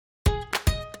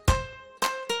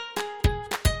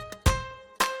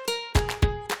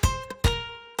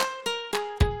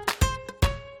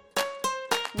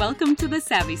Welcome to The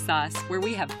Savvy Sauce, where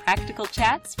we have practical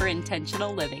chats for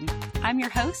intentional living. I'm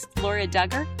your host, Laura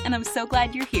Duggar, and I'm so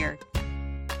glad you're here.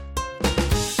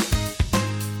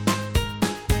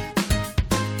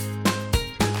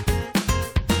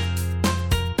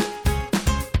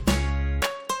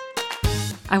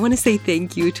 I want to say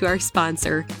thank you to our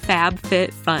sponsor,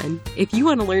 FabFitFun. If you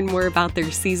want to learn more about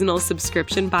their seasonal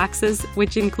subscription boxes,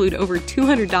 which include over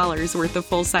 $200 worth of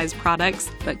full-size products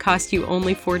but cost you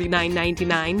only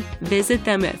 $49.99, visit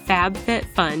them at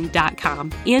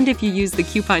fabfitfun.com. And if you use the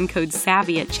coupon code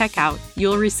SAVVY at checkout,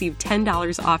 you'll receive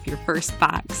 $10 off your first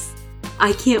box.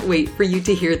 I can't wait for you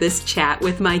to hear this chat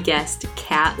with my guest,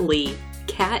 Kat Lee.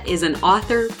 Kat is an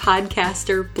author,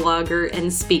 podcaster, blogger,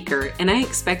 and speaker, and I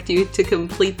expect you to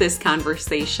complete this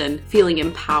conversation feeling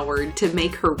empowered to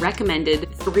make her recommended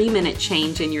 3-minute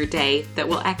change in your day that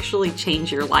will actually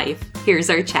change your life. Here's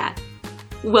our chat.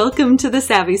 Welcome to The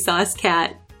Savvy Sauce,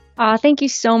 Kat. Thank you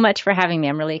so much for having me.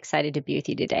 I'm really excited to be with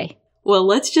you today. Well,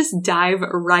 let's just dive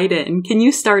right in. Can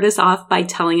you start us off by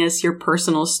telling us your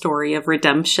personal story of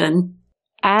redemption?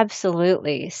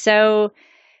 Absolutely. So,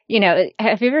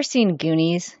 have you ever seen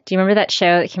Goonies? Do you remember that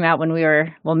show that came out when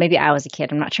maybe I was a kid.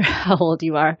 I'm not sure how old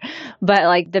you are. But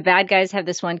like the bad guys have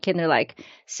this one kid and they're like,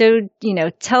 so,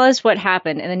 tell us what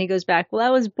happened. And then he goes back, well, I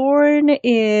was born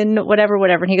in whatever.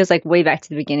 And he goes like way back to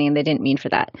the beginning and they didn't mean for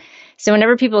that. So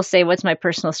whenever people say, what's my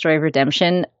personal story of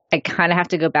redemption? I kind of have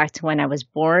to go back to when I was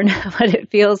born, but it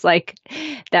feels like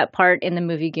that part in the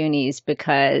movie Goonies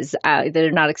because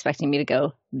they're not expecting me to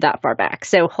go that far back.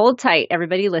 So hold tight,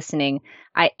 everybody listening.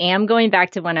 I am going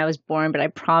back to when I was born, but I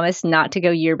promise not to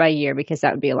go year by year because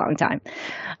that would be a long time.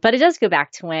 But it does go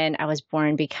back to when I was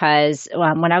born because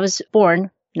when I was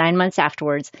born, 9 months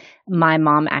afterwards, my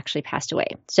mom actually passed away.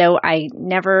 So I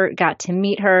never got to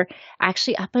meet her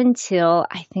actually up until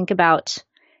I think about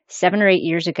 7 or 8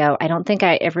 years ago. I don't think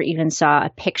I ever even saw a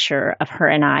picture of her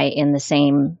and I in the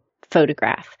same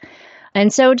photograph.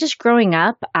 And so just growing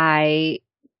up, I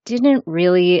didn't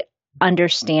really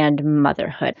understand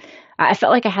motherhood. I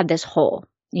felt like I had this hole.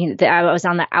 That I was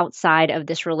on the outside of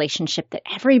this relationship that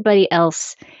everybody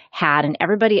else had and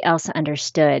everybody else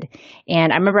understood.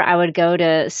 And I remember I would go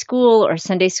to school or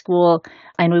Sunday school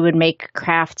and we would make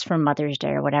crafts for Mother's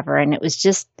Day or whatever. And it was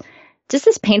just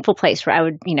this painful place where I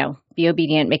would, be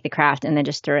obedient, make the craft, and then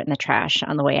just throw it in the trash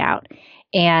on the way out.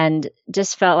 And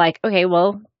just felt like, okay,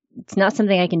 well, it's not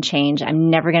something I can change. I'm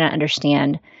never going to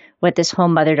understand what this whole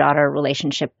mother-daughter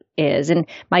relationship is. And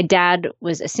my dad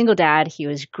was a single dad. He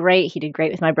was great. He did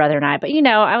great with my brother and I. But,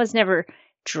 I was never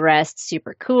dressed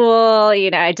super cool.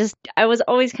 I was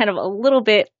always kind of a little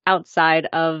bit outside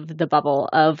of the bubble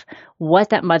of what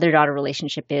that mother-daughter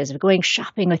relationship is, of going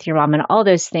shopping with your mom and all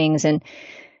those things. And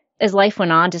as life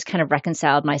went on, just kind of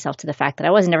reconciled myself to the fact that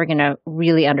I was never going to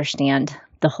really understand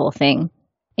the whole thing.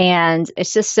 And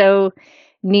it's just so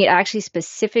neat. I actually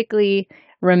specifically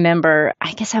remember,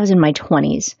 I guess I was in my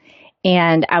 20s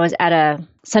and I was at a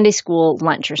Sunday school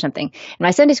lunch or something. And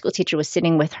my Sunday school teacher was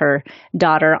sitting with her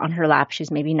daughter on her lap. She was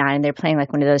maybe 9. They're playing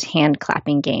like one of those hand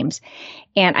clapping games.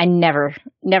 And I never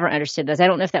understood those. I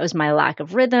don't know if that was my lack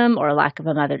of rhythm or a lack of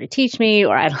a mother to teach me,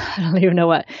 or I don't even know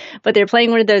what. But they're playing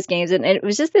one of those games. And it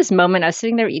was just this moment. I was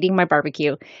sitting there eating my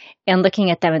barbecue and looking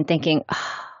at them and thinking,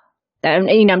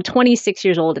 I'm 26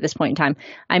 years old at this point in time.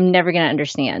 I'm never going to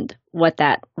understand what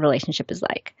that relationship is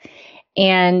like.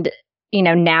 And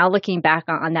now looking back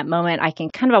on that moment, I can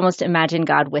kind of almost imagine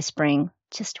God whispering,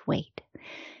 just wait.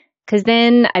 Because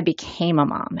then I became a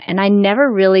mom and I never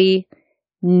really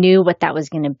knew what that was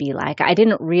going to be like. I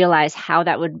didn't realize how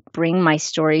that would bring my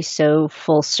story so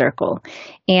full circle.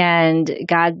 And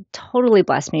God totally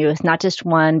blessed me with not just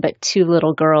one, but 2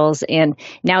 little girls. And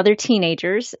now they're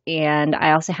teenagers. And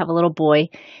I also have a little boy.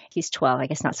 He's 12, I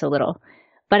guess not so little.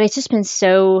 But it's just been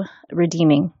so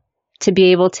redeeming to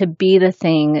be able to be the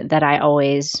thing that I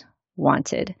always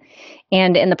wanted.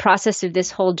 And in the process of this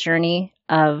whole journey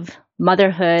of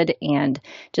motherhood and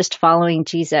just following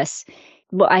Jesus,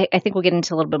 well, I think we'll get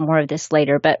into a little bit more of this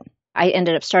later, but I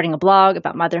ended up starting a blog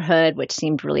about motherhood, which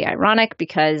seemed really ironic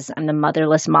because I'm the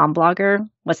motherless mom blogger.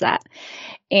 What's that?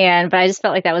 But I just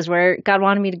felt like that was where God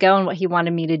wanted me to go and what he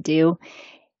wanted me to do.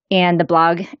 And the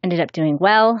blog ended up doing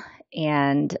well.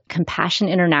 And Compassion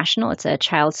International, it's a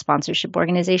child sponsorship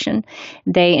organization,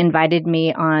 they invited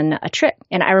me on a trip.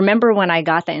 And I remember when I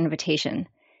got that invitation,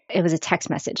 it was a text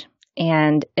message.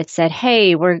 And it said,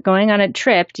 hey, we're going on a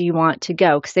trip. Do you want to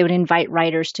go? Because they would invite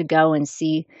writers to go and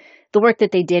see the work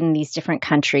that they did in these different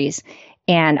countries.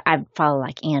 And I follow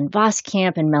like Ann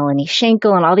Voskamp and Melanie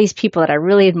Schenkel and all these people that I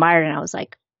really admired. And I was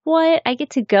like, what? I get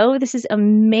to go? This is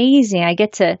amazing. I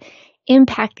get to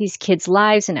impact these kids'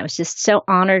 lives. And I was just so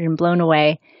honored and blown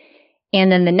away.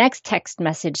 And then the next text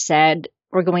message said,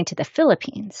 we're going to the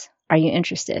Philippines. Are you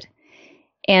interested?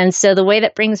 And so the way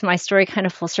that brings my story kind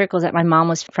of full circle is that my mom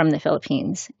was from the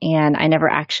Philippines, and I never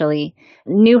actually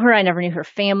knew her. I never knew her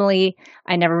family.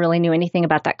 I never really knew anything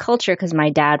about that culture because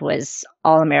my dad was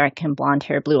all American, blonde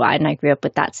hair, blue eyed, and I grew up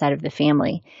with that side of the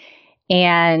family.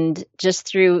 And just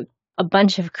through a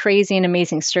bunch of crazy and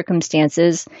amazing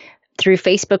circumstances, through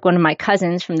Facebook, one of my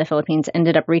cousins from the Philippines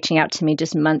ended up reaching out to me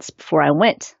just months before I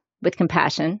went with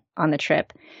Compassion on the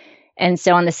trip. And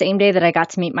so on the same day that I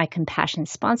got to meet my Compassion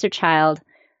sponsor child,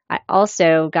 I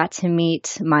also got to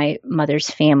meet my mother's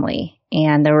family,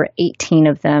 and there were 18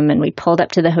 of them, and we pulled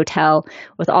up to the hotel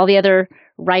with all the other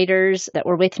writers that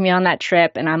were with me on that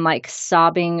trip, and I'm like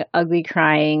sobbing, ugly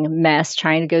crying mess,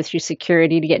 trying to go through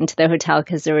security to get into the hotel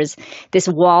because there was this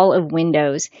wall of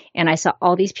windows, and I saw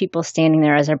all these people standing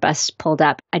there as our bus pulled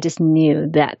up. I just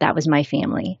knew that that was my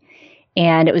family,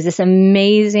 and it was this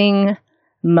amazing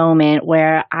moment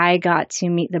where I got to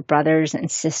meet the brothers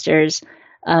and sisters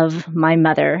of my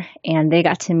mother, and they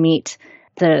got to meet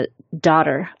the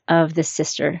daughter of the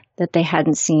sister that they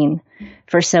hadn't seen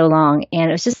for so long. And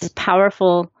it was just this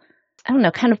powerful, I don't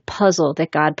know, kind of puzzle that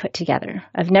God put together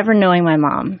of never knowing my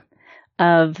mom,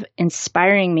 of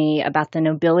inspiring me about the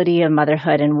nobility of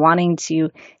motherhood and wanting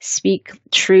to speak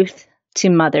truth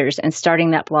to mothers and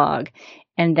starting that blog.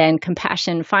 And then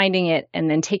Compassion finding it and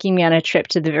then taking me on a trip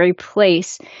to the very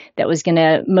place that was going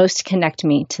to most connect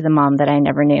me to the mom that I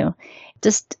never knew.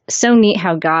 Just so neat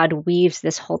how God weaves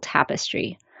this whole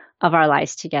tapestry of our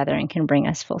lives together and can bring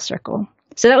us full circle.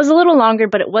 So that was a little longer,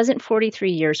 but it wasn't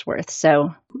 43 years worth.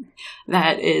 So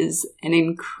that is an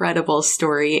incredible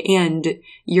story. And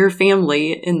your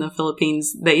family in the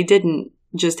Philippines, they didn't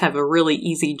just have a really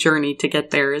easy journey to get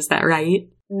there. Is that right?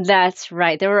 That's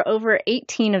right. There were over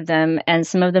 18 of them, and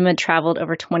some of them had traveled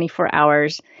over 24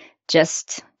 hours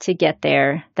just to get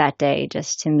there that day,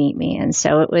 just to meet me. And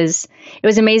so it was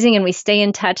amazing. And we stay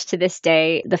in touch to this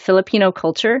day. The Filipino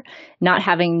culture, not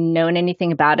having known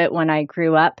anything about it when I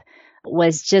grew up,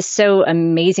 was just so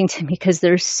amazing to me because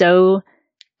they're so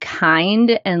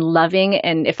kind and loving.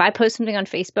 And if I post something on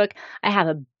Facebook, I have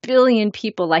a billion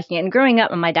people liking it. And growing up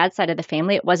on my dad's side of the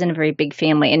family, it wasn't a very big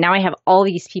family. And now I have all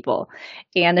these people,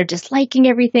 and they're just liking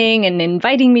everything and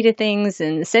inviting me to things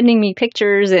and sending me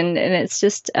pictures. And it's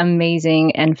just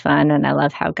amazing and fun. And I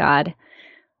love how God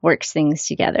works things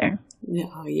together.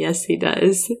 Oh, yes, he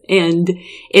does. And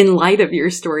in light of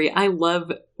your story, I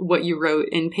love what you wrote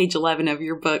in page 11 of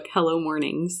your book, Hello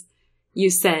Mornings. You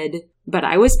said, "But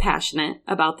I was passionate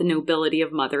about the nobility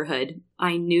of motherhood.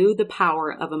 I knew the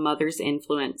power of a mother's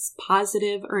influence,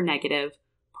 positive or negative,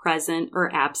 present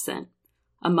or absent.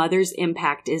 A mother's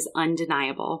impact is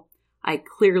undeniable. I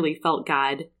clearly felt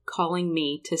God calling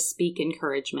me to speak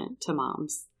encouragement to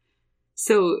moms."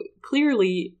 So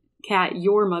clearly, Kat,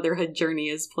 your motherhood journey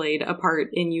has played a part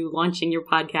in you launching your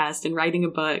podcast and writing a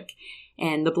book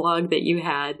and the blog that you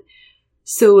had.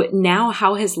 So now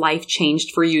how has life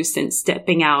changed for you since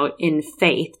stepping out in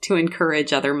faith to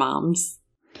encourage other moms?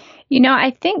 You know,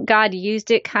 I think God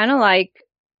used it kind of like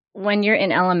when you're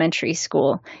in elementary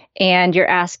school and you're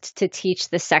asked to teach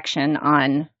the section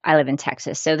on, I live in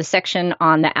Texas, so the section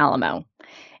on the Alamo.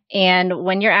 And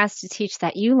when you're asked to teach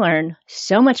that, you learn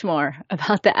so much more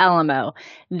about the Alamo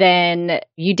than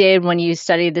you did when you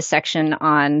studied the section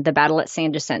on the battle at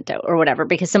San Jacinto or whatever,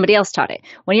 because somebody else taught it.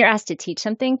 When you're asked to teach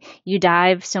something, you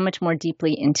dive so much more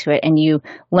deeply into it and you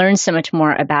learn so much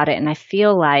more about it. And I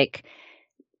feel like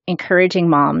encouraging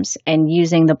moms and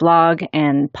using the blog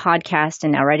and podcast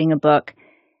and now writing a book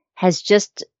has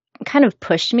just kind of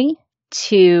pushed me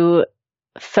to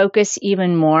focus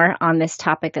even more on this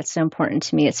topic that's so important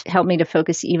to me. It's helped me to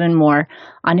focus even more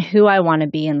on who I want to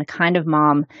be and the kind of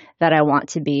mom that I want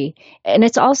to be. And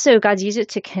it's also, God's used it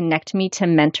to connect me to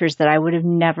mentors that I would have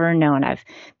never known. I've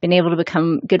been able to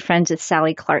become good friends with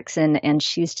Sally Clarkson, and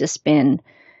she's just been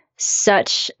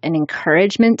such an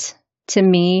encouragement to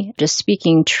me, just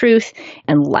speaking truth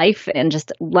and life, and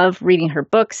just love reading her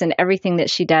books and everything that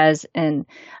she does, and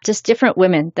just different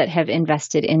women that have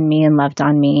invested in me and loved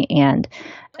on me, and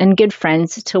good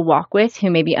friends to walk with who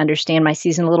maybe understand my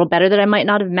season a little better that I might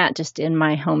not have met just in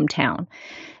my hometown.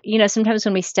 You know, sometimes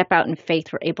when we step out in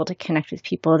faith, we're able to connect with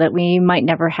people that we might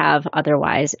never have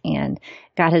otherwise. And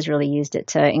God has really used it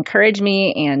to encourage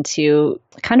me and to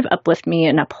kind of uplift me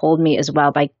and uphold me as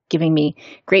well by giving me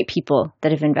great people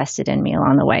that have invested in me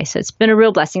along the way. So it's been a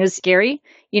real blessing. It was scary.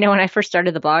 You know, when I first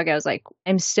started the blog, I was like,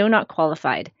 I'm so not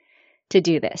qualified to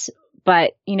do this.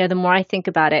 But, you know, the more I think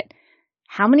about it,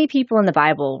 how many people in the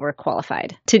Bible were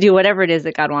qualified to do whatever it is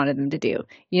that God wanted them to do?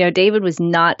 David was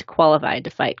not qualified to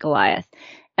fight Goliath.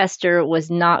 Esther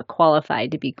was not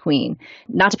qualified to be queen.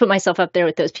 Not to put myself up there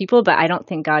with those people, but I don't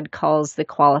think God calls the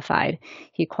qualified.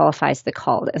 He qualifies the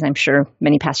called, as I'm sure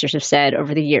many pastors have said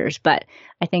over the years. But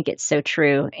I think it's so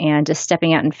true. And just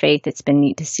stepping out in faith, it's been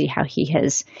neat to see how he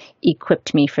has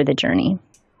equipped me for the journey.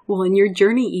 Well, and your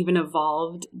journey even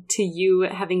evolved to you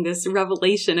having this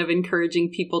revelation of encouraging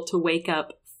people to wake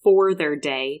up for their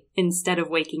day instead of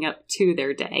waking up to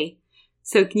their day.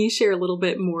 So can you share a little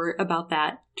bit more about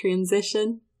that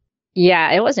transition?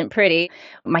 Yeah, it wasn't pretty.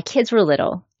 My kids were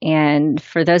little. And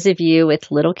for those of you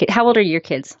with little kids, how old are your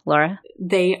kids, Laura?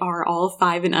 They are all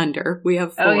 5 and under. We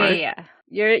have 4. Oh, yeah.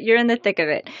 You're in the thick of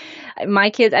it. My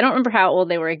kids, I don't remember how old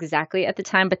they were exactly at the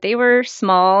time, but they were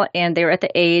small and they were at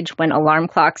the age when alarm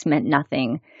clocks meant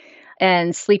nothing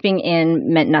and sleeping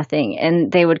in meant nothing.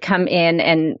 And they would come in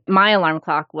and my alarm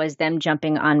clock was them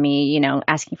jumping on me,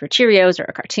 asking for Cheerios or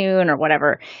a cartoon or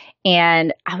whatever.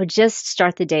 And I would just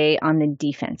start the day on the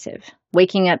defensive,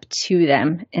 waking up to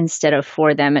them instead of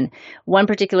for them. And one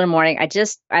particular morning,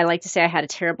 I like to say I had a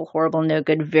terrible, horrible, no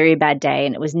good, very bad day.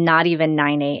 And it was not even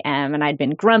 9 a.m. and I'd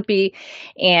been grumpy.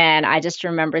 And I just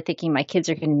remember thinking my kids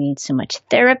are going to need so much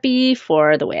therapy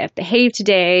for the way I've behaved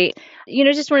today.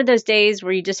 Just one of those days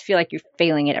where you just feel like you're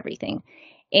failing at everything.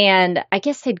 And I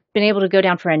guess they'd been able to go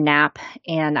down for a nap.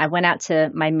 And I went out to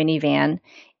my minivan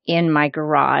in my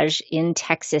garage in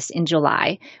Texas in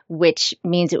July, which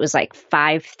means it was like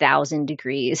 5,000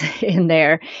 degrees in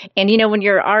there. And, when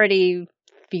you're already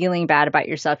feeling bad about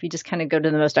yourself, you just kind of go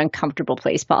to the most uncomfortable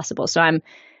place possible. So I'm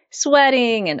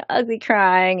sweating and ugly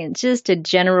crying and just a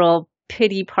general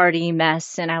pity party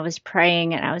mess. And I was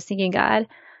praying and I was thinking, God,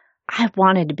 I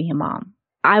wanted to be a mom.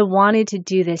 I wanted to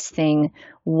do this thing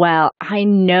well. I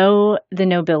know the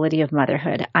nobility of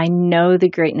motherhood. I know the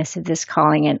greatness of this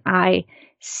calling, and I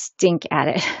stink at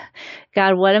it.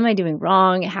 God, what am I doing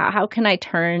wrong? How can I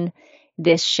turn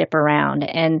this ship around?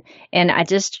 And I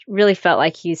just really felt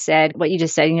like he said what you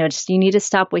just said, you need to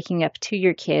stop waking up to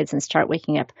your kids and start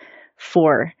waking up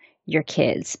for your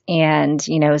kids. And,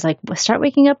 it was like, well, start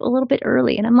waking up a little bit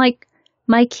early. And I'm like,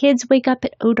 my kids wake up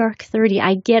at dark 30.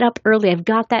 I get up early. I've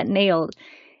got that nailed.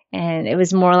 And it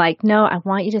was more like, no, I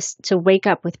want you to wake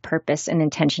up with purpose and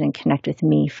intention and connect with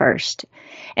me first.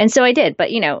 And so I did.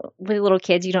 But, with little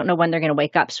kids, you don't know when they're going to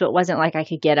wake up. So it wasn't like I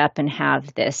could get up and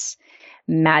have this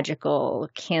magical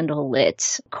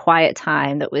candlelit quiet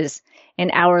time that was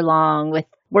an hour long with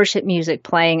worship music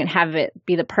playing and have it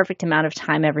be the perfect amount of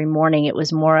time every morning. It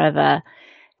was more of a,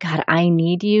 God, I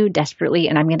need you desperately,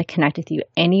 and I'm going to connect with you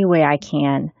any way I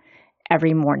can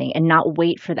every morning and not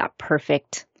wait for that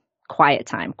perfect quiet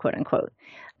time, quote unquote.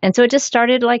 And so it just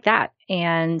started like that,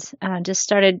 and just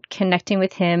started connecting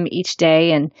with him each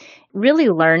day and really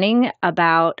learning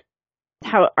about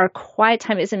how our quiet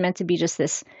time isn't meant to be just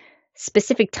this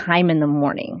specific time in the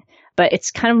morning, but it's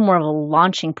kind of more of a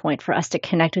launching point for us to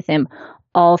connect with him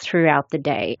all throughout the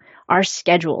day. Our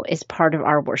schedule is part of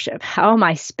our worship. How am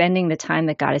I spending the time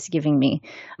that God is giving me?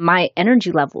 My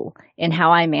energy level and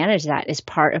how I manage that is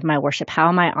part of my worship. How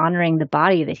am I honoring the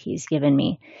body that he's given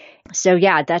me? So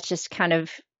yeah, that's just kind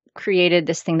of created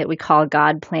this thing that we call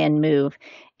God, Plan, Move.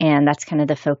 And that's kind of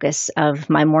the focus of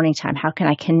my morning time. How can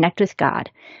I connect with God?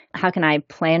 How can I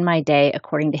plan my day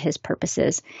according to his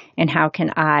purposes? And how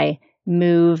can I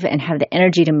move and have the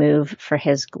energy to move for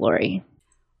his glory?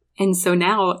 And so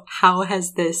now, how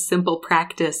has this simple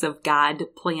practice of God,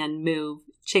 Plan, Move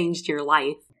changed your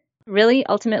life? Really,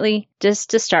 ultimately,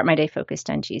 just to start my day focused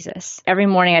on Jesus. Every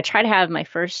morning, I try to have my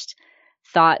first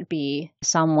thought be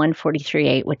Psalm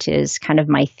 143:8, which is kind of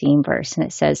my theme verse. And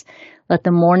it says, "Let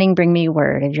the morning bring me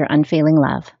word of your unfailing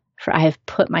love, for I have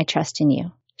put my trust in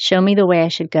you. Show me the way I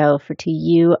should go, for to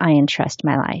you I entrust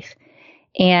my life."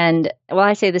 And while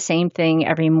I say the same thing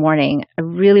every morning, I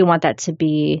really want that to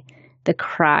be the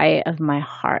cry of my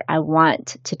heart. I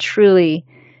want to truly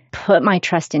put my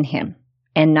trust in him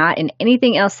and not in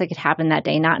anything else that could happen that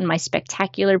day, not in my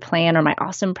spectacular plan or my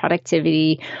awesome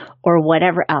productivity or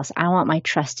whatever else. I want my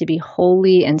trust to be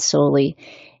wholly and solely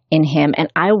in him.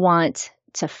 And I want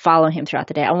to follow him throughout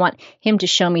the day. I want him to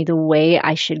show me the way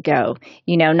I should go.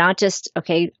 Not just,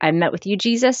 okay, I met with you,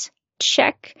 Jesus.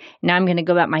 Check. Now I'm going to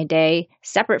go about my day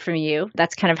separate from you.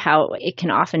 That's kind of how it can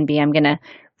often be. I'm going to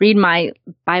read my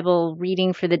Bible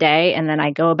reading for the day, and then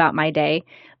I go about my day.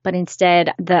 But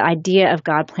instead, the idea of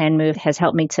God, Plan, Move has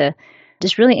helped me to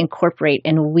just really incorporate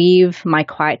and weave my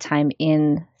quiet time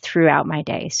in throughout my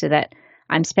day so that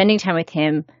I'm spending time with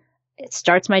him. It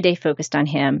starts my day focused on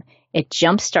him. It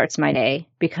jumpstarts my day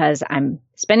because I'm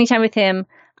spending time with him.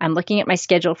 I'm looking at my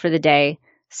schedule for the day,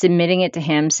 submitting it to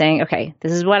him, saying, okay,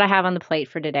 this is what I have on the plate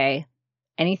for today.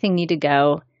 Anything need to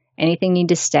go? Anything need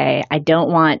to stay? I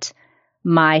don't want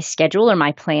my schedule or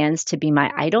my plans to be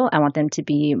my idol. I want them to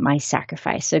be my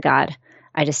sacrifice. So God,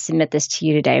 I just submit this to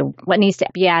you today. What needs to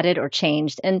be added or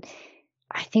changed? And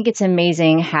I think it's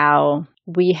amazing how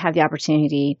we have the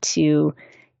opportunity to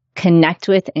connect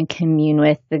with and commune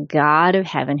with the God of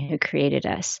heaven who created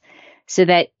us, so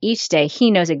that each day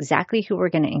he knows exactly who we're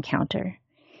going to encounter.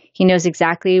 He knows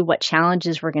exactly what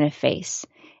challenges we're going to face.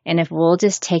 And if we'll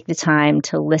just take the time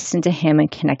to listen to him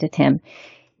and connect with him,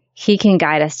 he can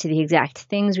guide us to the exact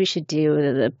things we should do,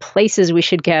 the places we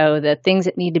should go, the things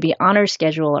that need to be on our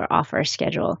schedule or off our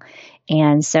schedule.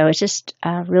 And so it's just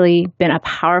really been a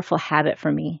powerful habit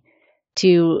for me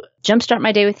to jumpstart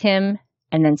my day with him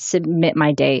and then submit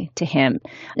my day to him.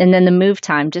 And then the move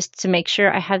time, just to make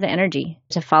sure I have the energy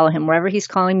to follow him wherever he's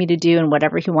calling me to do and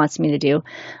whatever he wants me to do.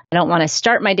 I don't want to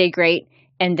start my day great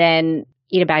and then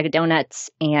eat a bag of donuts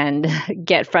and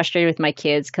get frustrated with my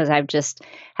kids because I've just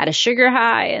had a sugar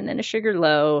high and then a sugar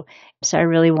low. So I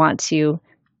really want to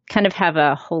kind of have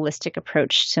a holistic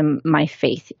approach to my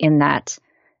faith, in that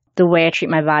the way I treat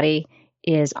my body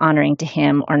is honoring to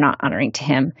him or not honoring to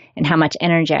him, and how much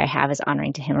energy I have is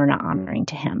honoring to him or not honoring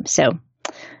to him. So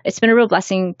it's been a real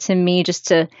blessing to me just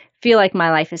to feel like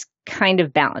my life is kind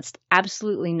of balanced.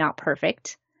 Absolutely not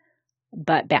perfect,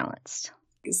 but balanced.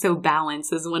 So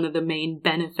balance is one of the main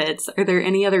benefits. Are there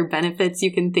any other benefits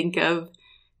you can think of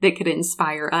that could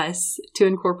inspire us to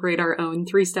incorporate our own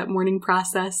 3-step morning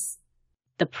process?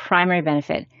 The primary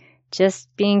benefit, just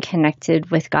being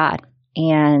connected with God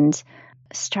and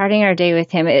starting our day with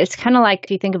him. It's kind of like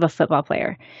if you think of a football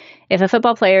player. If a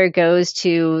football player goes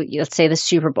to, let's say, the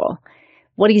Super Bowl,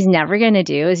 what he's never going to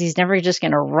do is he's never just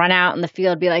going to run out in the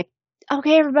field and be like,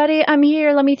 okay, everybody, I'm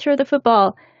here. Let me throw the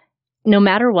football. No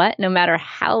matter what, no matter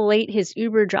how late his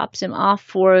Uber drops him off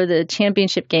for the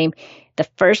championship game, the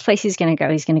first place he's going to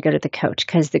go to the coach,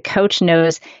 because the coach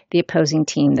knows the opposing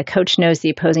team. The coach knows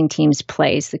the opposing team's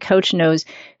plays. The coach knows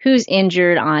who's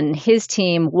injured on his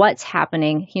team, what's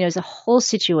happening. He knows the whole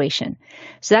situation.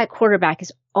 So that quarterback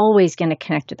is always going to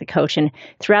connect with the coach. And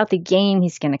throughout the game,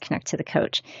 he's going to connect to the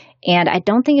coach. And I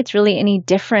don't think it's really any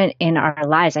different in our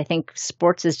lives. I think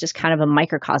sports is just kind of a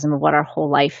microcosm of what our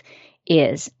whole life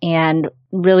is. And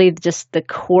really just the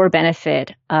core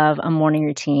benefit of a morning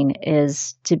routine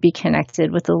is to be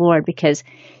connected with the Lord, because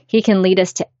he can lead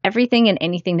us to everything and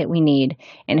anything that we need.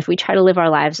 And if we try to live our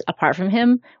lives apart from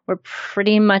him, we're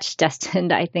pretty much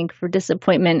destined, I think, for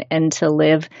disappointment and to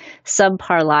live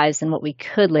subpar lives than what we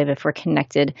could live if we're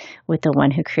connected with the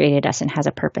one who created us and has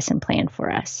a purpose and plan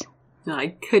for us.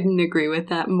 I couldn't agree with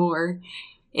that more.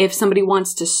 If somebody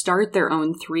wants to start their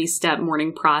own 3-step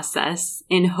morning process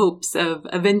in hopes of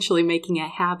eventually making a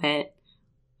habit,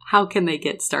 how can they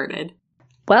get started?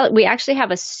 Well, we actually have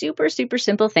a super, super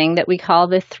simple thing that we call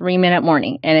the 3-minute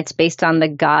morning, and it's based on the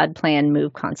God, Plan,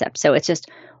 Move concept. So it's just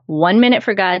 1 minute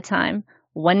for God time,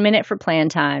 1 minute for plan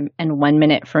time, and 1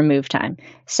 minute for move time.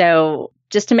 So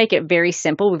just to make it very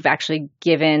simple, we've actually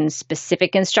given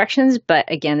specific instructions, but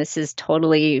again, this is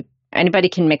totally, anybody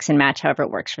can mix and match however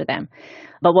it works for them.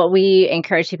 But what we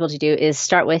encourage people to do is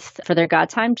start with, for their God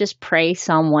time, just pray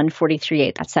Psalm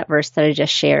 143:8. That's that verse that I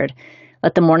just shared.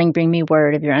 Let the morning bring me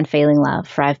word of your unfailing love,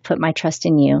 for I've put my trust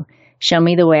in you. Show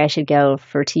me the way I should go,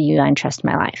 for to you I entrust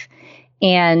my life.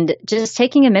 And just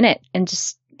taking a minute and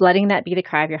just letting that be the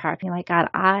cry of your heart, being like, God,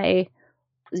 I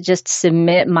just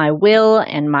submit my will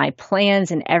and my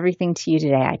plans and everything to you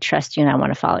today. I trust you and I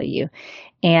want to follow you.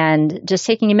 And just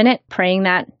taking a minute, praying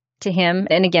that to him.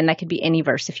 And again, that could be any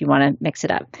verse if you want to mix it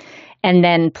up. And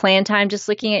then plan time, just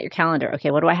looking at your calendar.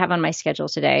 Okay, what do I have on my schedule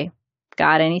today?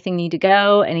 God, anything need to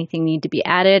go? Anything need to be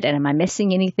added? And am I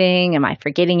missing anything? Am I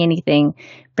forgetting anything?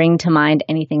 Bring to mind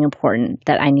anything important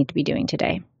that I need to be doing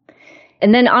today.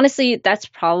 And then honestly, that's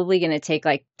probably going to take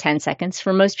like 10 seconds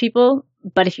for most people.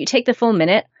 But if you take the full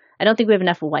minute, I don't think we have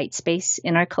enough white space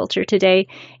in our culture today.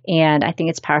 And I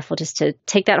think it's powerful just to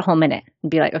take that whole minute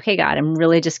and be like, okay, God, I'm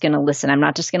really just going to listen. I'm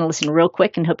not just going to listen real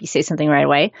quick and hope you say something right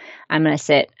away. I'm going to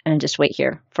sit and just wait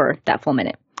here for that full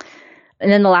minute.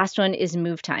 And then the last one is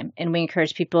move time. And we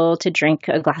encourage people to drink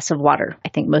a glass of water. I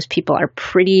think most people are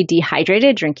pretty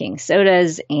dehydrated, drinking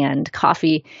sodas and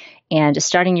coffee. And just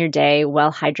starting your day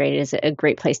well hydrated is a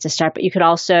great place to start. But you could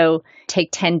also take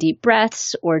 10 deep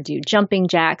breaths or do jumping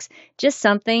jacks, just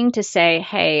something to say,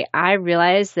 hey, I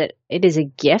realize that it is a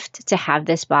gift to have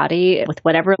this body with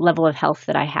whatever level of health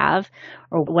that I have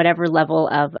or whatever level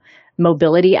of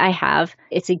mobility I have.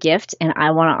 It's a gift and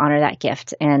I want to honor that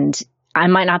gift. And I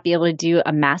might not be able to do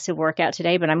a massive workout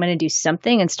today, but I'm going to do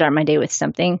something and start my day with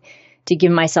something to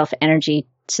give myself energy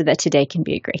so that today can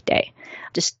be a great day.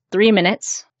 Just 3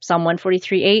 minutes, Psalm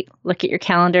 143:8, look at your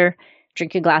calendar,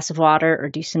 drink a glass of water, or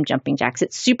do some jumping jacks.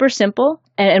 It's super simple,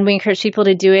 and we encourage people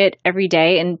to do it every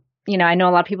day. And, I know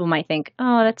a lot of people might think,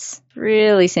 oh, that's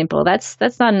really simple. That's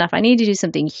not enough. I need to do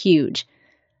something huge.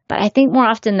 But I think more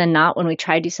often than not, when we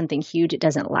try to do something huge, it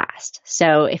doesn't last.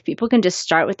 So if people can just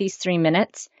start with these 3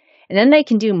 minutes, and then they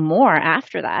can do more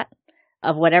after that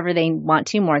of whatever they want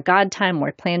to, more God time,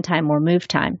 more plan time, more move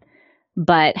time.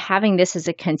 But having this as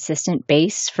a consistent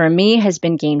base for me has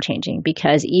been game changing,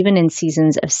 because even in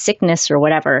seasons of sickness or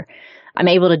whatever, I'm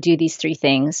able to do these 3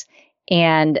 things.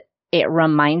 And it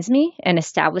reminds me and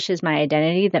establishes my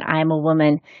identity that I'm a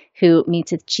woman who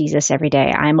meets with Jesus every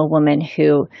day. I'm a woman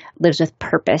who lives with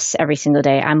purpose every single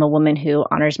day. I'm a woman who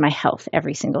honors my health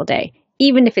every single day,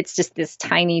 even if it's just this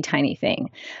tiny, tiny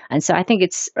thing. And so I think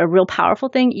it's a real powerful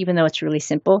thing, even though it's really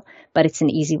simple, but it's an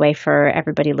easy way for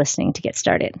everybody listening to get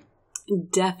started.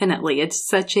 Definitely. It's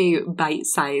such a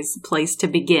bite-sized place to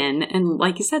begin. And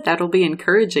like you said, that'll be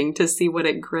encouraging to see what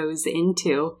it grows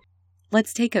into.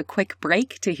 Let's take a quick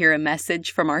break to hear a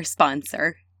message from our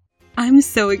sponsor. I'm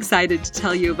so excited to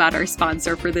tell you about our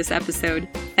sponsor for this episode,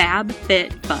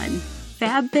 FabFitFun.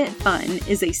 FabFitFun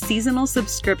is a seasonal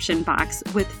subscription box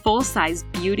with full-size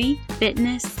beauty,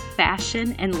 fitness,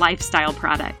 fashion, and lifestyle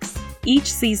products.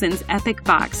 Each season's epic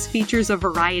box features a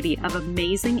variety of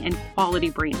amazing and quality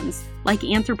brands, like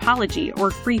Anthropologie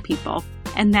or Free People,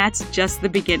 and that's just the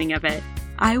beginning of it.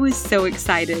 I was so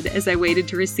excited as I waited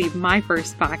to receive my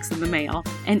first box in the mail,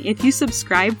 and if you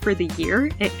subscribe for the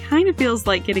year, it kind of feels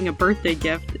like getting a birthday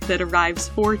gift that arrives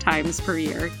 4 times per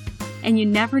year. And you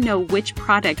never know which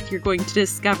product you're going to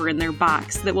discover in their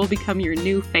box that will become your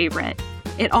new favorite.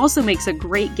 It also makes a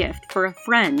great gift for a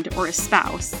friend or a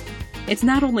spouse. It's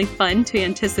not only fun to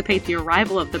anticipate the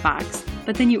arrival of the box,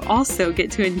 but then you also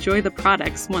get to enjoy the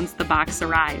products once the box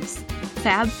arrives.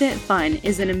 FabFitFun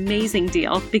is an amazing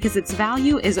deal because its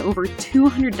value is over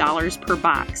 $200 per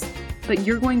box, but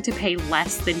you're going to pay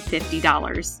less than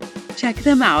 $50. Check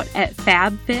them out at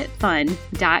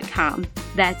fabfitfun.com.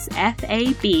 That's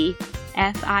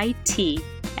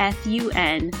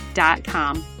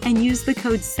FabFitFun.com, and use the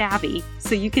code SAVVY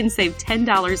so you can save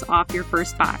 $10 off your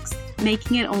first box,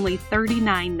 making it only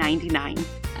 $39.99.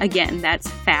 Again, that's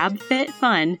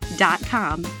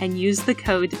fabfitfun.com and use the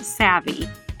code SAVVY,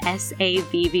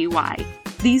 SAVVY.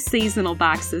 These seasonal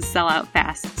boxes sell out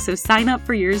fast, so sign up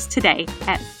for yours today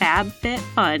at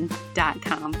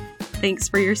fabfitfun.com. Thanks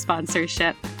for your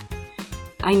sponsorship.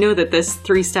 I know that this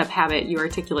 3-step habit you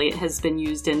articulate has been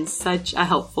used in such a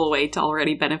helpful way to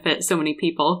already benefit so many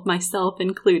people, myself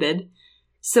included.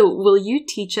 So will you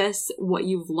teach us what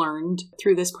you've learned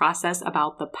through this process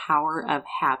about the power of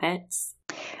habits?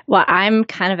 Well, I'm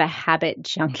kind of a habit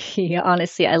junkie,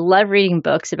 honestly. I love reading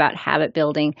books about habit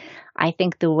building. I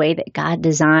think the way that God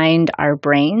designed our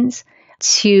brains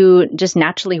to just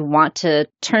naturally want to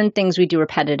turn things we do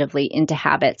repetitively into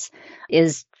habits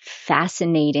is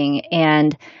fascinating.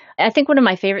 And I think one of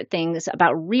my favorite things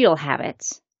about real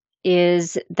habits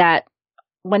is that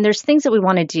when there's things that we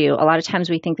want to do, a lot of times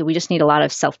we think that we just need a lot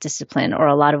of self-discipline or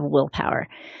a lot of willpower.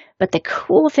 But the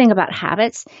cool thing about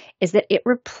habits is that it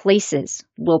replaces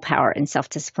willpower and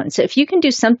self-discipline. So if you can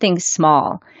do something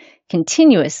small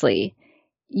continuously,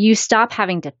 you stop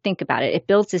having to think about it. It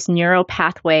builds this neural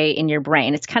pathway in your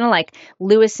brain. It's kind of like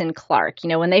Lewis and Clark.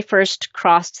 When they first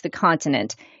crossed the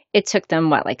continent, it took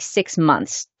them, 6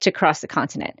 months to cross the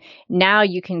continent. Now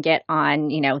you can get on,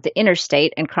 the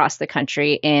interstate and cross the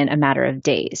country in a matter of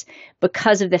days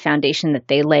because of the foundation that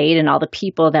they laid and all the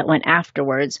people that went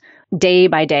afterwards, day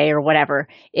by day or whatever.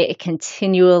 It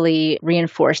continually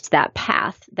reinforced that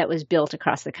path that was built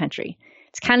across the country.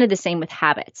 It's kind of the same with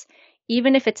habits.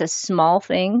 Even if it's a small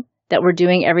thing that we're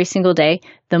doing every single day,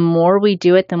 the more we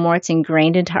do it, the more it's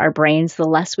ingrained into our brains, the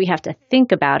less we have to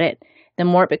think about it, the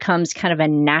more it becomes kind of a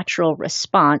natural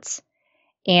response,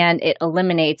 and it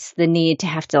eliminates the need to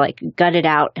have to gut it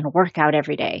out and work out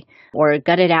every day, or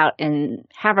gut it out and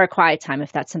have our quiet time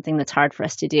if that's something that's hard for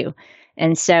us to do.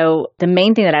 And so the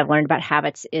main thing that I've learned about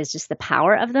habits is just the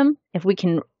power of them, if we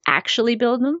can actually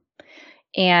build them,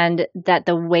 and that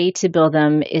the way to build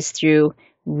them is through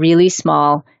really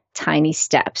small, tiny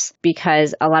steps,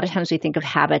 because a lot of times we think of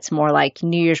habits more like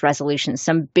New Year's resolutions,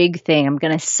 some big thing. I'm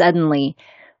going to suddenly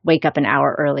wake up an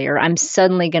hour earlier. I'm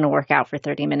suddenly going to work out for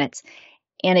 30 minutes.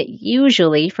 And it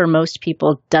usually, for most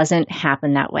people, doesn't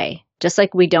happen that way. Just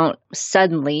like we don't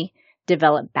suddenly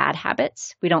develop bad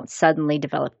habits. We don't suddenly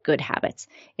develop good habits.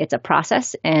 It's a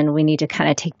process, and we need to kind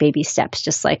of take baby steps,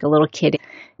 just like a little kid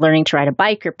learning to ride a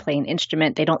bike or play an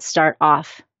instrument. They don't start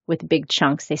off with big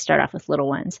chunks. They start off with little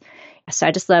ones. So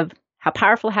I just love how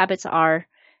powerful habits are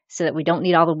so that we don't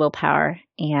need all the willpower.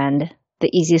 And the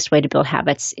easiest way to build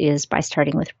habits is by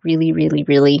starting with really, really,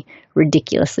 really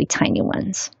ridiculously tiny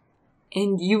ones.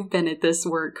 And you've been at this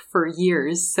work for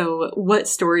years. So what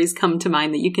stories come to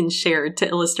mind that you can share to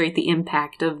illustrate the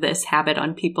impact of this habit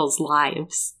on people's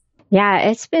lives? Yeah,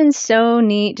 it's been so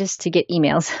neat just to get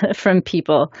emails from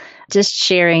people just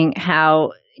sharing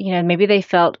how, maybe they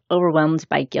felt overwhelmed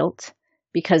by guilt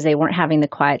because they weren't having the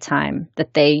quiet time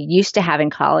that they used to have in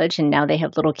college, and now they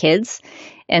have little kids.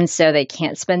 And so they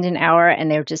can't spend an hour, and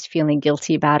they're just feeling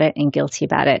guilty about it.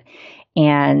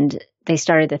 And they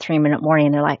started the 3-minute morning,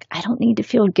 and they're like, I don't need to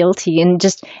feel guilty. And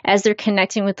just as they're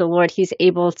connecting with the Lord, He's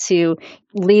able to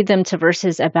lead them to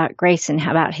verses about grace and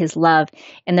about His love.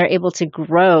 And they're able to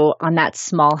grow on that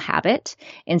small habit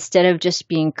instead of just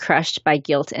being crushed by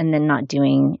guilt and then not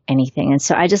doing anything. And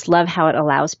so I just love how it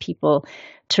allows people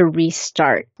to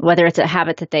restart, whether it's a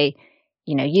habit that they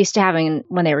used to having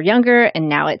when they were younger, and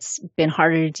now it's been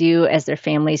harder to do as their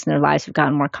families and their lives have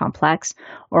gotten more complex,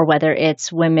 or whether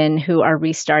it's women who are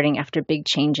restarting after big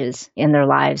changes in their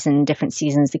lives in different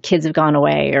seasons, the kids have gone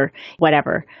away or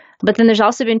whatever. But then there's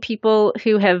also been people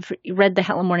who have read the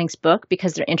Helen Mornings book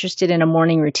because they're interested in a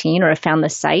morning routine, or have found the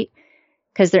site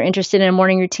because they're interested in a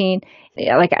morning routine.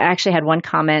 Like I actually had one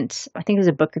comment, I think it was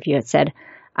a book review, it said,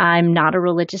 I'm not a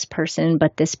religious person,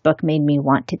 but this book made me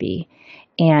want to be.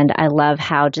 And I love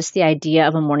how just the idea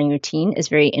of a morning routine is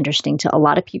very interesting to a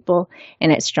lot of people,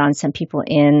 and it's drawn some people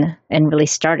in and really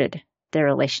started their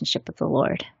relationship with the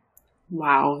Lord.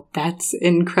 Wow, that's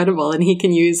incredible. And He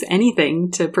can use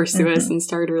anything to pursue us and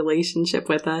start a relationship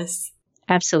with us.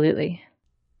 Absolutely.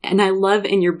 And I love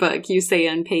in your book, you say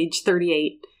on page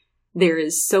 38, there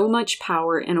is so much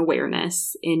power and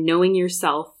awareness in knowing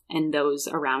yourself and those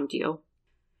around you.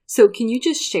 So can you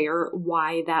just share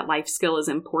why that life skill is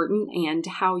important and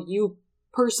how you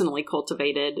personally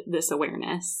cultivated this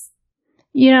awareness?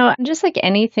 Just like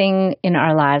anything in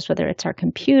our lives, whether it's our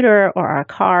computer or our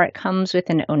car, it comes with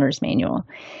an owner's manual.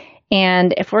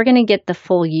 And if we're going to get the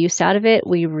full use out of it,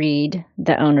 we read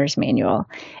the owner's manual.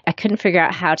 I couldn't figure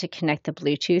out how to connect the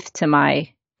Bluetooth to my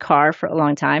car for a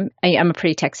long time. I'm a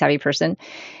pretty tech savvy person.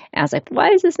 And I was like, why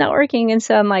is this not working? And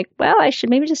so I'm like, well, I should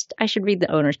read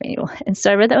the owner's manual. And so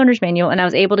I read the owner's manual, and I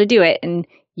was able to do it. And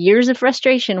years of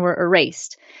frustration were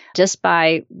erased just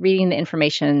by reading the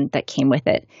information that came with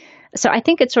it. So I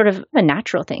think it's sort of a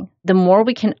natural thing. The more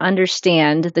we can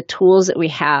understand the tools that we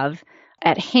have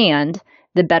at hand,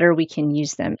 the better we can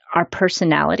use them. Our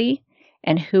personality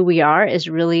and who we are is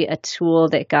really a tool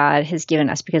that God has given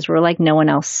us because we're like no one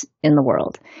else in the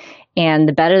world. And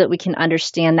the better that we can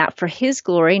understand that for His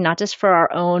glory, not just for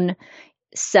our own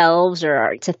selves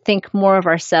or to think more of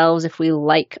ourselves if we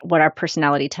like what our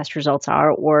personality test results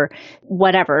are or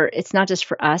whatever. It's not just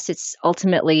for us. It's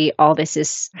ultimately all this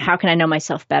is how can I know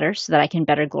myself better so that I can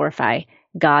better glorify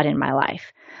God in my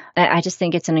life. I just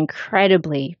think it's an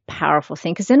incredibly powerful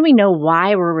thing because then we know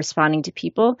why we're responding to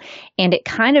people, and it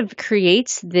kind of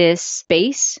creates this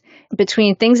space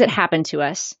between things that happen to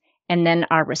us and then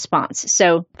our response.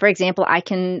 So, for example, I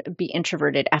can be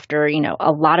introverted after,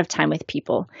 a lot of time with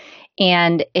people.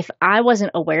 And if I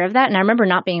wasn't aware of that, and I remember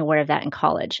not being aware of that in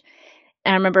college,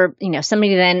 and I remember,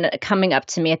 somebody then coming up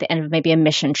to me at the end of maybe a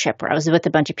mission trip where I was with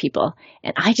a bunch of people,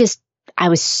 and I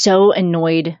was so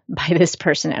annoyed by this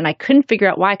person, and I couldn't figure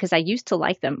out why, because I used to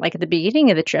like them. Like at the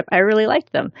beginning of the trip, I really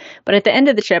liked them. But at the end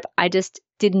of the trip, I just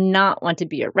did not want to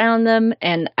be around them,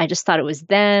 and I just thought it was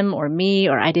them or me,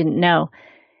 or I didn't know.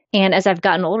 And as I've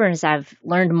gotten older, as I've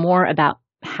learned more about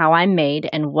how I'm made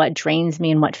and what drains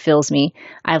me and what fills me,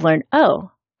 I've learned,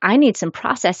 I need some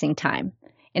processing time.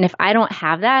 And if I don't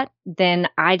have that, then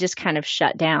I just kind of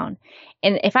shut down.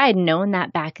 And if I had known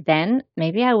that back then,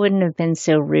 maybe I wouldn't have been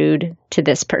so rude to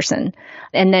this person.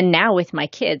 And then now with my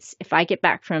kids, if I get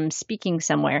back from speaking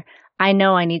somewhere, I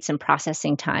know I need some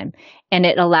processing time. And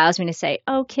it allows me to say,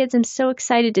 oh, kids, I'm so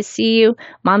excited to see you.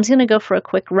 Mom's going to go for a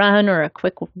quick run or a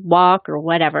quick walk or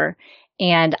whatever.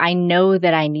 And I know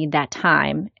that I need that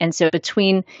time. And so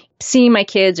between seeing my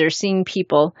kids or seeing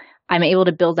people, I'm able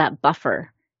to build that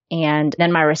buffer. And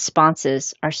then my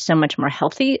responses are so much more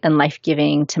healthy and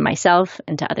life-giving to myself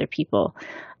and to other people.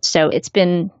 So it's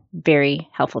been very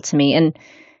helpful to me. And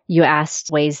you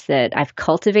asked ways that I've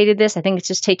cultivated this. I think it's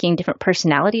just taking different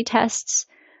personality tests,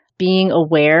 being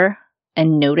aware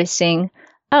and noticing,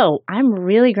 oh, I'm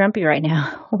really grumpy right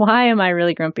now. Why am I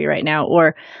really grumpy right now?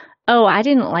 Or oh, I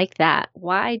didn't like that.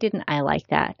 Why didn't I like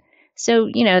that? So,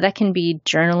 that can be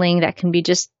journaling, that can be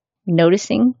just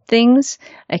noticing things.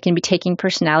 It can be taking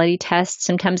personality tests.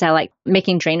 Sometimes I like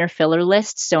making drainer filler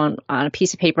lists. So on a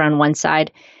piece of paper on one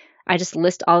side, I just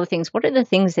list all the things. What are the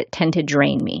things that tend to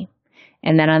drain me?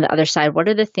 And then on the other side, what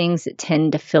are the things that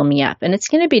tend to fill me up? And it's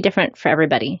going to be different for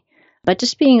everybody. But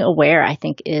just being aware, I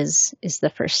think, is the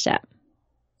first step.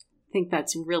 I think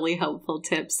that's really helpful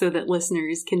tip so that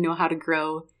listeners can know how to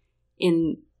grow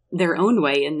in their own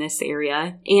way in this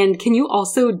area. And can you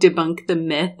also debunk the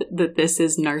myth that this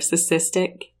is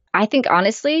narcissistic? I think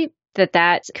honestly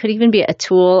that could even be a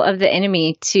tool of the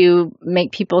enemy to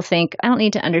make people think, I don't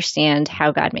need to understand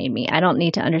how God made me. I don't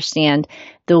need to understand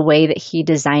the way that he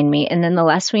designed me. And then the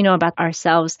less we know about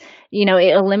ourselves,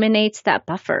 it eliminates that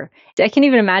buffer. I can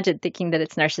even imagine thinking that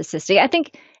it's narcissistic. I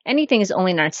think anything is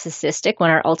only narcissistic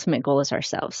when our ultimate goal is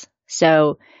ourselves.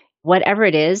 So whatever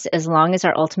it is, as long as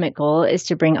our ultimate goal is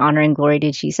to bring honor and glory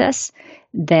to Jesus,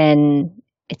 then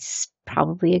it's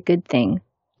probably a good thing.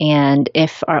 And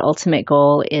if our ultimate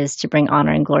goal is to bring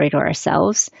honor and glory to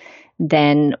ourselves,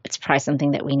 then it's probably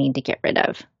something that we need to get rid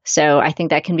of. So I think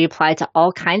that can be applied to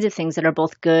all kinds of things that are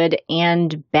both good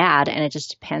and bad, and it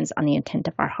just depends on the intent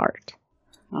of our heart.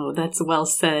 Oh, that's well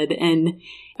said. And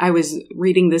I was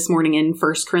reading this morning in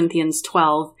 1 Corinthians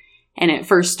 12, and it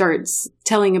first starts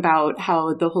telling about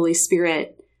how the Holy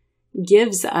Spirit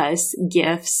gives us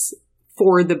gifts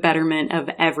for the betterment of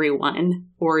everyone,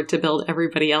 or to build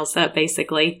everybody else up,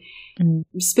 basically.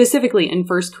 Mm-hmm. Specifically in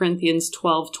 1 Corinthians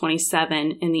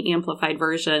 12:27 in the Amplified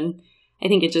Version, I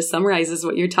think it just summarizes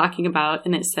what you're talking about,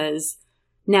 and it says,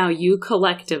 "Now you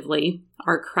collectively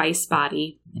are Christ's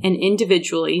body, and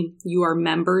individually you are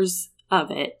members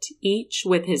of it, each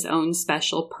with his own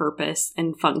special purpose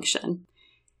and function."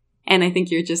 And I think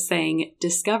you're just saying,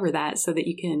 discover that so that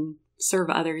you can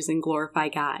serve others and glorify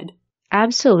God.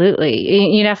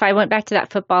 Absolutely. If I went back to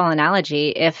that football analogy,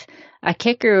 if a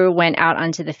kicker went out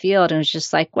onto the field and was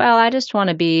just like, well, I want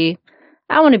to be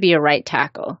a right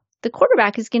tackle, the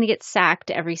quarterback is going to get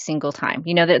sacked every single time.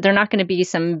 They're not going to be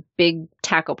some big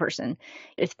tackle person.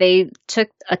 If they took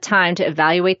a time to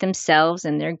evaluate themselves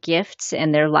and their gifts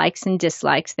and their likes and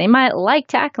dislikes, they might like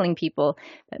tackling people,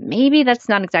 but maybe that's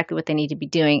not exactly what they need to be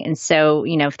doing. And so,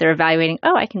 if they're evaluating,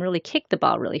 oh, I can really kick the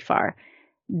ball really far,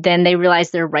 then they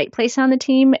realize their right place on the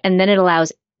team, and then it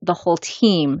allows the whole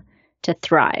team to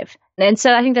thrive. And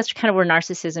so I think that's kind of where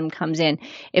narcissism comes in.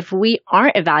 If we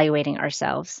aren't evaluating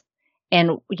ourselves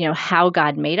and, how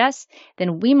God made us,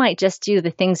 then we might just do the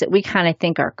things that we kind of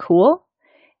think are cool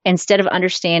instead of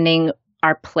understanding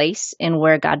our place and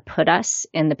where God put us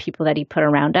and the people that he put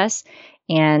around us.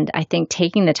 And I think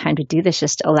taking the time to do this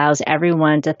just allows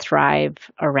everyone to thrive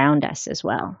around us as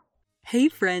well. Hey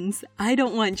friends, I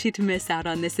don't want you to miss out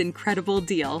on this incredible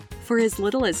deal. For as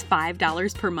little as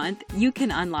 $5 per month, you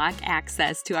can unlock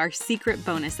access to our secret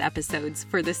bonus episodes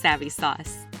for The Savvy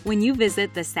Sauce. When you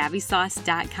visit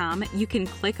thesavvysauce.com, you can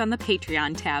click on the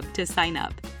Patreon tab to sign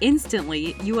up.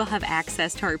 Instantly, you will have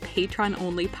access to our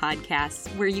Patreon-only podcasts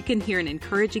where you can hear an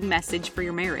encouraging message for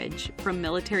your marriage from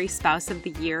Military Spouse of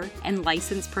the Year and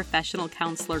licensed professional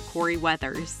counselor Corey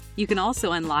Weathers. You can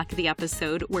also unlock the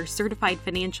episode where certified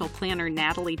financial planner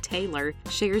Natalie Taylor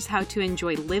shares how to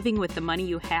enjoy living with the money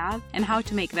you have and how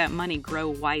to make that money grow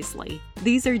wisely.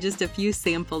 These are just a few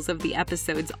samples of the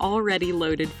episodes already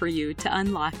loaded for you to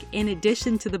unlock in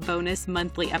addition to the bonus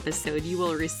monthly episode you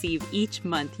will receive each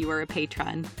month you are a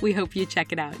patron. We hope you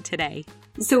check it out today.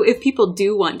 So if people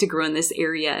do want to grow in this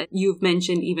area, you've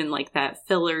mentioned even like that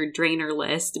filler drainer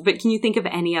list, but can you think of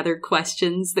any other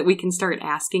questions that we can start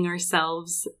asking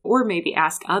ourselves or maybe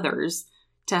ask others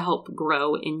to help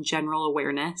grow in general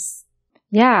awareness?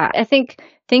 Yeah, I think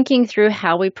thinking through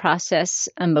how we process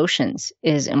emotions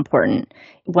is important.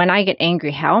 When I get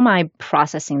angry, how am I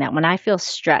processing that? When I feel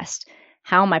stressed,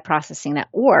 how am I processing that?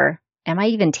 Or am I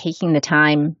even taking the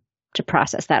time to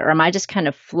process that? Or am I just kind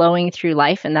of flowing through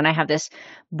life and then I have this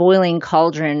boiling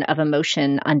cauldron of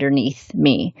emotion underneath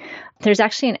me? There's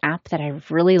actually an app that I've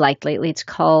really liked lately. It's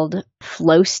called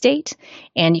Flow State,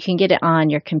 and you can get it on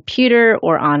your computer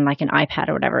or on like an iPad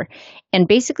or whatever. And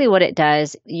basically what it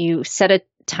does, you set a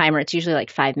timer. It's usually like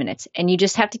 5 minutes, and you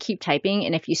just have to keep typing.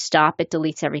 And if you stop, it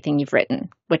deletes everything you've written,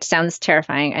 which sounds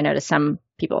terrifying, I know, to some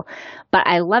people. But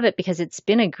I love it because it's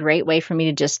been a great way for me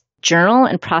to just journal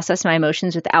and process my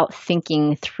emotions without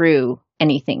thinking through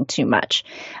anything too much.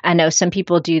 I know some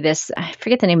people do this. I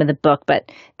forget the name of the book,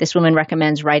 but this woman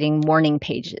recommends writing morning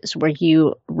pages where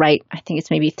you write, I think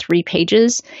it's maybe 3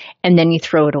 pages, and then you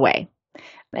throw it away.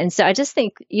 And so I just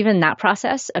think even that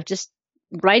process of just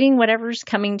writing whatever's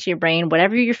coming to your brain,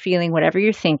 whatever you're feeling, whatever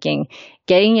you're thinking,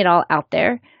 getting it all out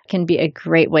there can be a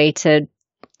great way to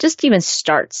just even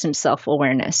start some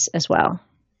self-awareness as well.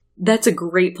 That's a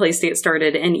great place to get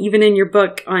started. And even in your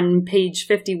book on page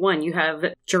 51, you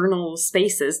have journal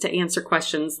spaces to answer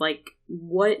questions like,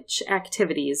 which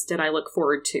activities did I look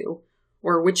forward to?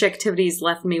 Or which activities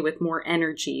left me with more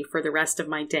energy for the rest of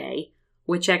my day?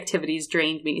 Which activities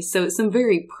drained me? So some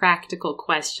very practical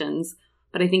questions,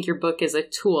 but I think your book is a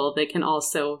tool that can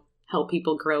also help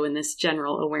people grow in this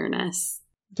general awareness.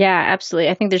 Yeah, absolutely.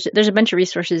 I think there's a bunch of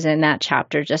resources in that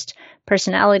chapter, just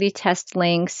personality test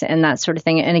links and that sort of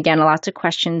thing. And again, lots of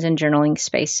questions and journaling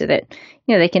space so that,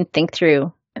 they can think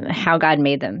through how God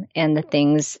made them and the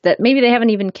things that maybe they haven't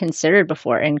even considered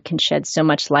before, and can shed so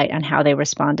much light on how they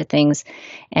respond to things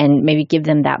and maybe give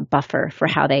them that buffer for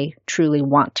how they truly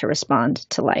want to respond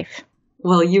to life.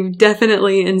 Well, you've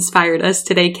definitely inspired us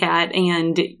today, Kat,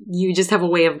 and you just have a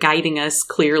way of guiding us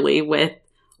clearly with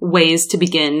ways to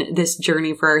begin this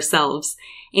journey for ourselves.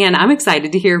 And I'm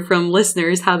excited to hear from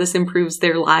listeners how this improves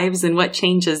their lives and what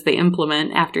changes they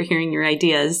implement after hearing your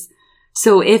ideas.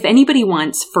 So if anybody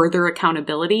wants further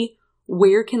accountability,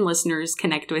 where can listeners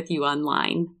connect with you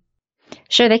online?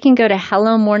 Sure, they can go to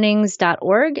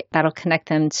hellomornings.org. That'll connect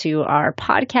them to our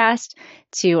podcast,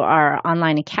 to our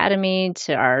online academy,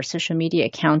 to our social media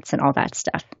accounts, and all that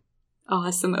stuff.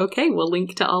 Awesome. Okay, we'll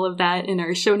link to all of that in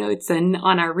our show notes and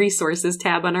on our resources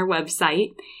tab on our website.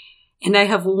 And I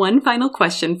have one final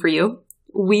question for you.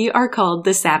 We are called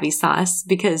the Savvy Sauce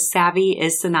because savvy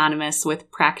is synonymous with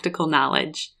practical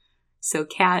knowledge. So,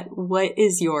 Kat, what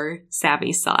is your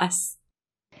savvy sauce?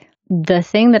 The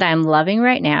thing that I'm loving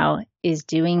right now is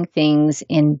doing things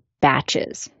in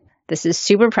batches. This is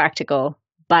super practical,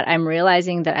 but I'm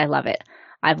realizing that I love it.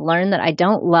 I've learned that I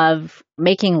don't love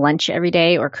making lunch every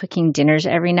day or cooking dinners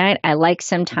every night. I like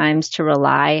sometimes to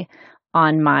rely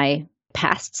on my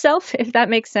past self, if that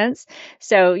makes sense.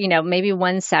 So, maybe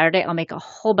one Saturday I'll make a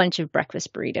whole bunch of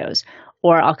breakfast burritos,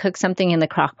 or I'll cook something in the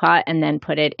crock pot and then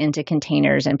put it into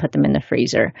containers and put them in the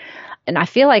freezer. And I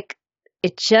feel like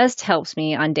it just helps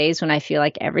me on days when I feel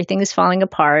like everything is falling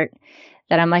apart,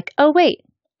 that I'm like, oh, wait,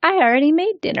 I already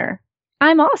made dinner.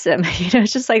 I'm awesome.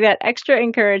 It's just like that extra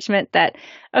encouragement that,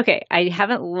 okay, I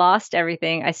haven't lost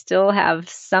everything. I still have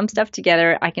some stuff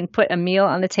together. I can put a meal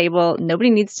on the table.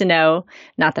 Nobody needs to know.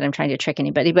 Not that I'm trying to trick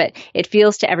anybody, but it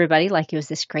feels to everybody like it was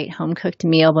this great home-cooked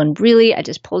meal when really I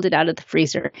just pulled it out of the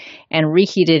freezer and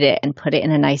reheated it and put it in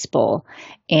a nice bowl.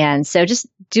 And so just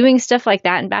doing stuff like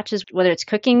that in batches, whether it's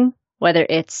cooking, whether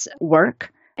it's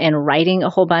work and writing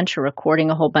a whole bunch or recording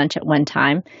a whole bunch at one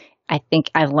time, I think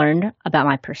I've learned about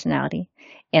my personality,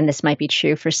 and this might be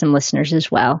true for some listeners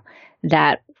as well,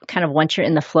 that kind of once you're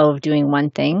in the flow of doing one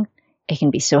thing, it can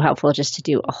be so helpful just to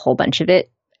do a whole bunch of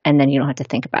it, and then you don't have to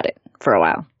think about it for a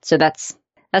while. So that's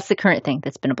the current thing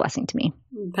that's been a blessing to me.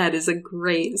 That is a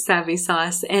great savvy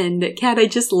sauce. And Kat, I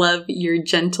just love your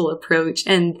gentle approach.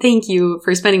 And thank you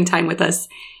for spending time with us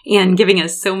and giving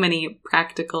us so many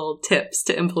practical tips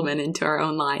to implement into our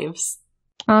own lives.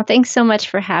 Oh, thanks so much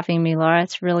for having me, Laura.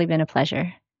 It's really been a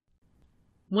pleasure.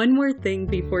 One more thing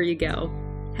before you go.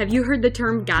 Have you heard the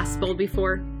term gospel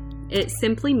before? It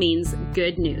simply means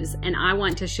good news, and I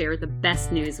want to share the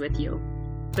best news with you.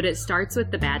 But it starts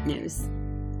with the bad news.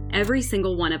 Every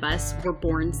single one of us were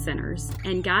born sinners,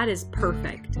 and God is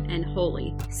perfect and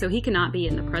holy, so he cannot be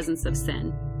in the presence of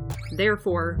sin.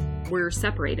 Therefore, we're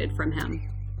separated from him.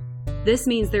 This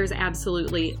means there's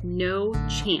absolutely no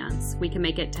chance we can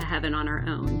make it to heaven on our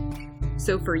own.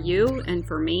 So for you and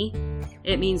for me,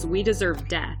 it means we deserve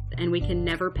death, and we can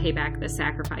never pay back the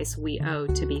sacrifice we owe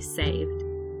to be saved.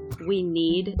 We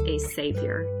need a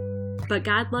Savior. But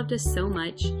God loved us so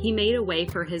much, he made a way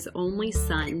for his only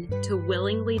Son to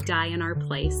willingly die in our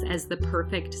place as the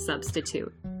perfect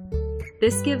substitute.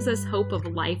 This gives us hope of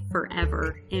life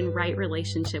forever in right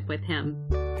relationship with him.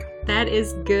 That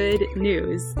is good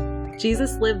news.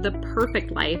 Jesus lived the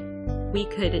perfect life we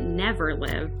could never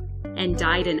live and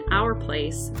died in our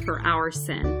place for our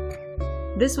sin.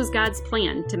 This was God's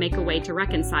plan to make a way to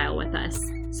reconcile with us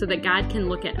so that God can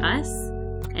look at us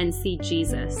and see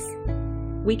Jesus.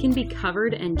 We can be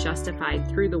covered and justified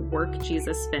through the work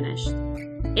Jesus finished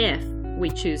if we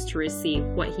choose to receive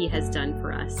what he has done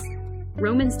for us.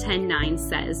 Romans 10:9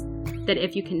 says that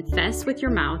if you confess with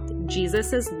your mouth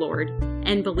Jesus is Lord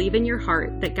and believe in your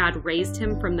heart that God raised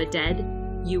him from the dead,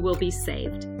 you will be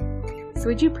saved. So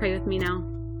would you pray with me now?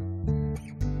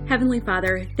 Heavenly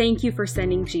Father, thank you for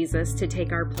sending Jesus to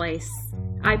take our place.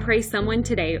 I pray someone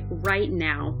today, right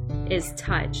now, is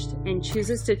touched and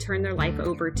chooses to turn their life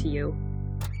over to you.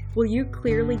 Will you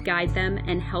clearly guide them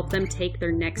and help them take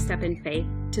their next step in faith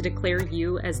to declare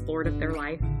you as Lord of their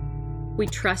life? We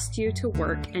trust you to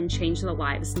work and change the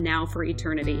lives now for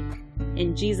eternity.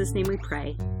 In Jesus' name we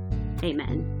pray.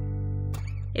 Amen.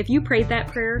 If you prayed that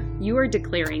prayer, you are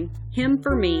declaring, Him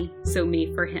for me, so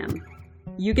me for Him.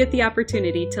 You get the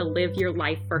opportunity to live your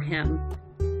life for Him.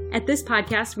 At this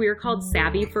podcast, we are called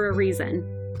Savvy for a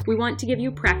reason. We want to give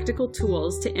you practical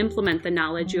tools to implement the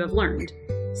knowledge you have learned.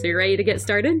 So you ready to get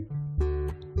started?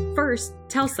 First,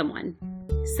 tell someone.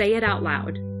 Say it out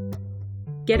loud.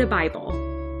 Get a Bible.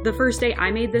 The first day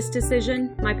I made this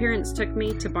decision, my parents took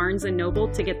me to Barnes & Noble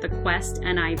to get the Quest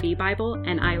NIV Bible,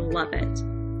 and I love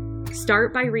it.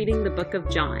 Start by reading the book of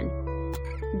John.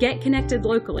 Get connected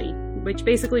locally, which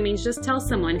basically means just tell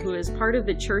someone who is part of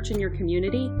the church in your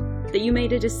community that you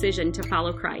made a decision to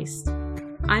follow Christ.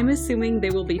 I'm assuming they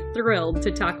will be thrilled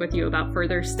to talk with you about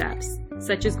further steps,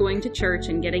 such as going to church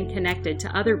and getting connected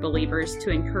to other believers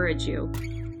to encourage you.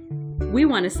 We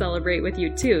want to celebrate with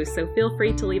you too, so feel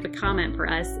free to leave a comment for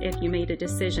us if you made a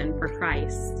decision for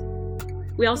Christ.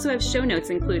 We also have show notes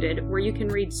included where you can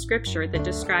read scripture that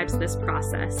describes this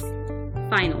process.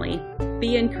 Finally,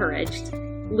 be encouraged.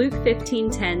 Luke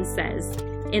 15:10 says,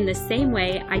 "In the same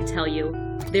way, I tell you,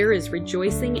 there is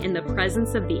rejoicing in the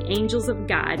presence of the angels of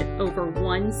God over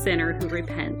one sinner who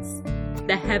repents."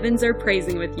 The heavens are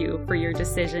praising with you for your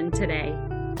decision today.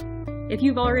 If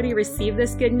you've already received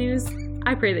this good news,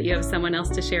 I pray that you have someone else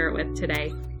to share it with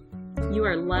today. You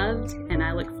are loved, and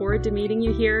I look forward to meeting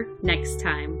you here next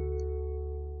time.